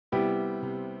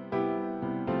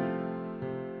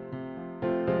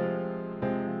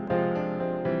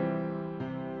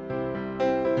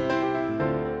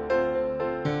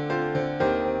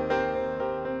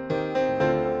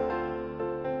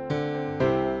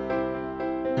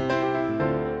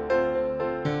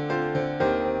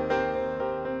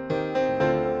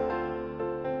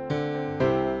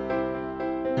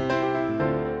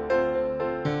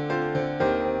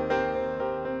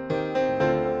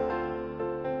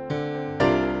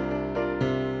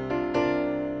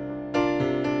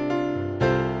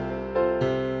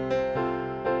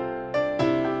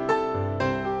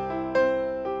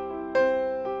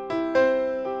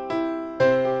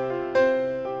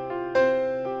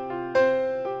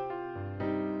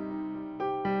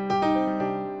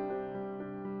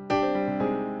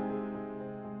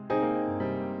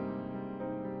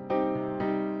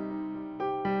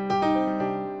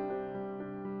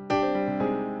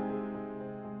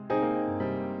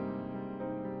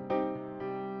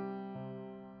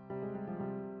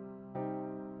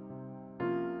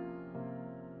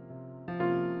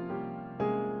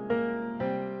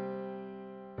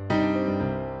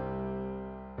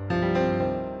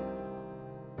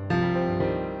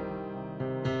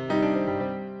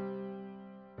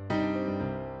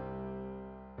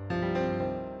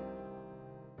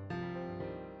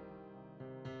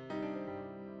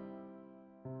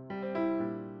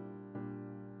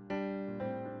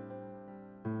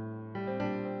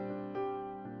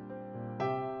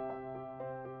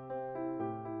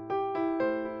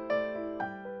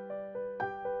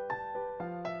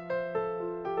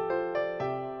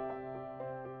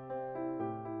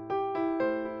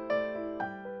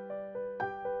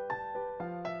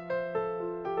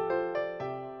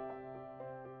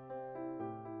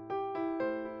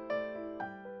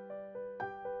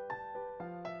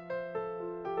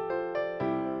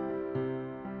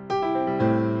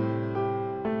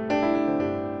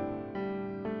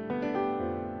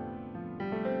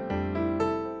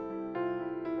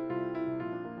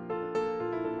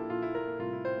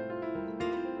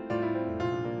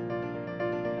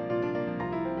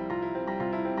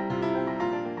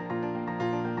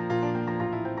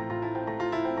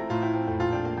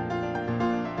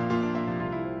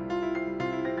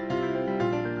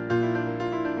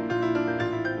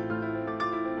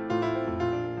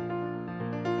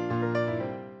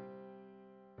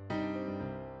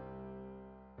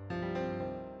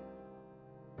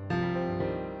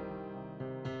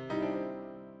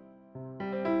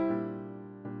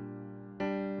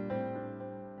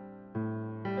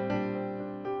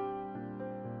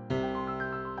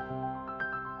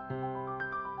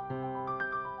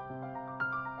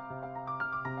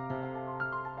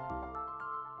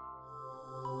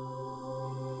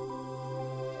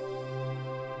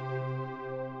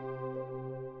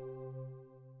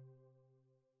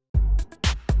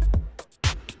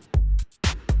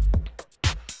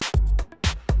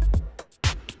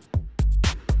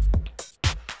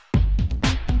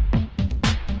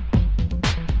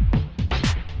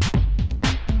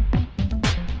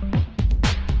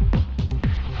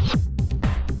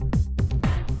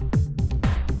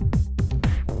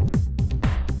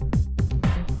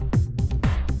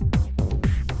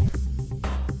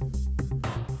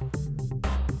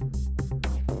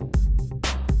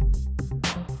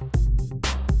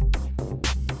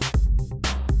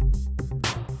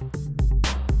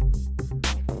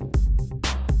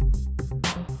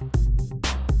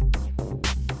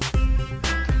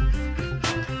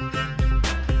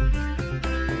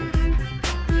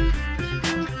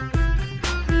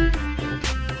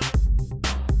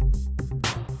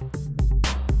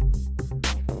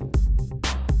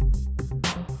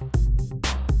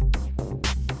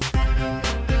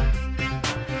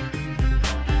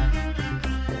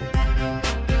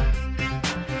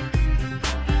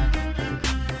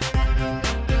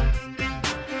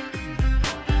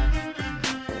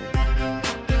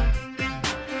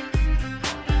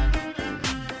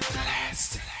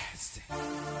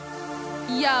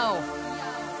Yo,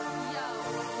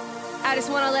 I just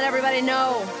want to let everybody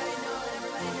know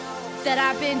that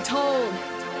I've been told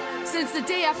since the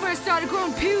day I first started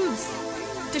growing pubes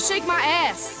to shake my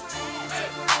ass.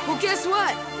 Well, guess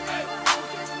what?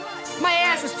 My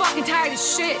ass is fucking tired of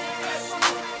shit.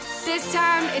 This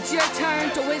time, it's your turn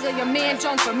to wiggle your man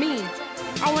junk for me.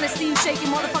 I wanna see you shake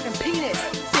your motherfucking penis,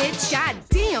 bitch. God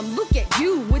damn, look at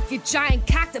you with your giant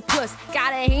cactopus.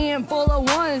 Got a handful of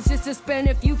ones just to spend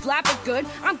if you flap it good.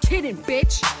 I'm kidding,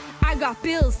 bitch. I got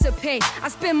bills to pay. I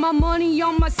spend my money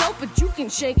on myself, but you can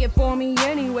shake it for me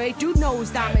anyway. Dude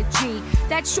knows I'm a G.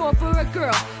 That's short for a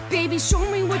girl. Baby, show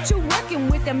me what you're working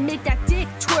with and make that dick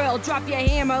twirl. Drop your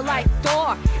hammer like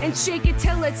Thor and shake it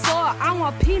till it's sore. I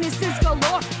want penises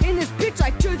galore in this bitch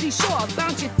like Jersey Shore.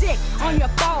 Bounce your dick on your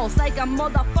balls like a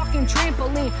motherfucking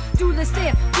trampoline. Do the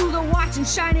stare, do the watch and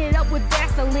shine it up with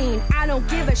Vaseline. I don't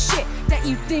give a shit that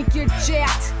you think you're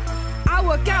jacked. I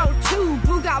work out too,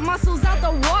 boo, got muscles out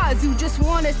the wazoo. Just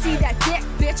wanna see that dick,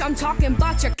 bitch, I'm talking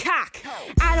about your cock.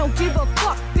 I don't give a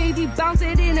fuck, baby, bounce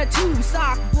it in a tube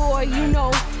sock. Boy, you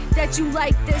know that you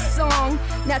like this song.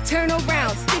 Now turn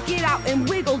around, stick it out and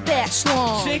wiggle that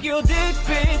schlong. Shake your dick,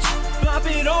 bitch, flop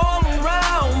it all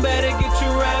around. Better get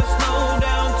your ass low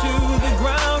down to the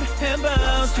ground. And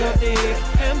bounce your dick,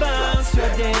 and bounce your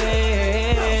dick.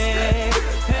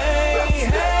 Hey,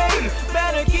 hey,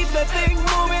 better keep that thing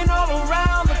moving all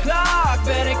around the clock.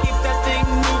 Better keep that thing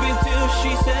moving till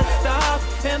she says stop.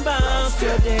 And bounce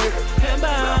your dick, and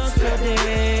bounce your dick.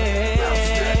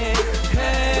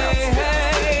 Hey,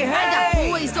 hey, hey. I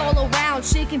got boys all around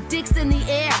shaking dicks in the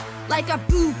air like a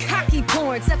boo cocky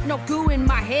porn, except no goo in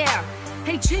my hair.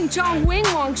 Hey, ching chong wing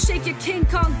wong, shake your King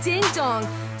Kong ding dong.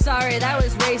 Sorry, that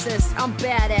was racist. I'm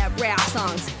bad at rap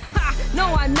songs. Ha! No,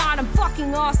 I'm not. I'm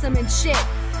fucking awesome and shit.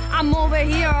 I'm over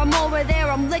here, I'm over there,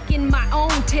 I'm licking my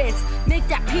own tits. Make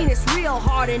that penis real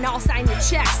hard and I'll sign your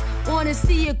checks. Wanna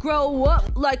see it grow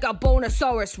up like a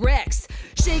Bonosaurus Rex.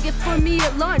 Shake it for me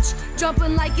at lunch,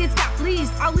 jumping like it's got fleas.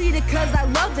 I'll eat it cause I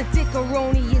love the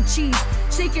dickaroni and cheese.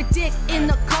 Shake your dick in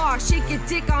the car, shake your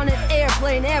dick on an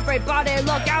airplane. Everybody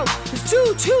look out, it's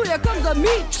choo-choo, there comes the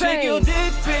meat train. Shake your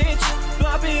dick, bitch,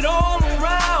 flop it all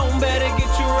around. Better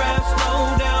get your ass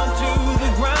low down to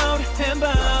the ground. And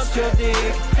bounce your dick,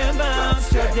 and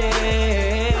bounce your dick.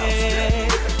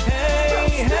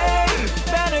 Hey, hey,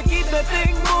 better keep that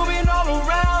thing moving all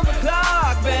around the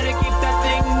clock. Better keep that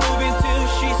thing moving till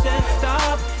she says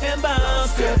stop. And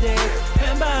bounce your dick,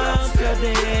 and bounce your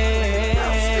dick.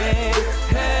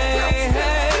 Hey,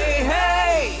 hey,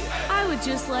 hey. I would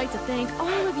just like to thank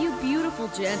all of you beautiful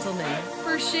gentlemen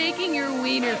for shaking your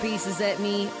wiener pieces at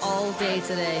me all day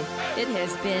today. It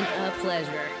has been a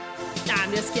pleasure.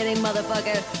 I'm just kidding,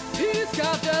 motherfucker. Peace,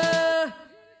 Captain!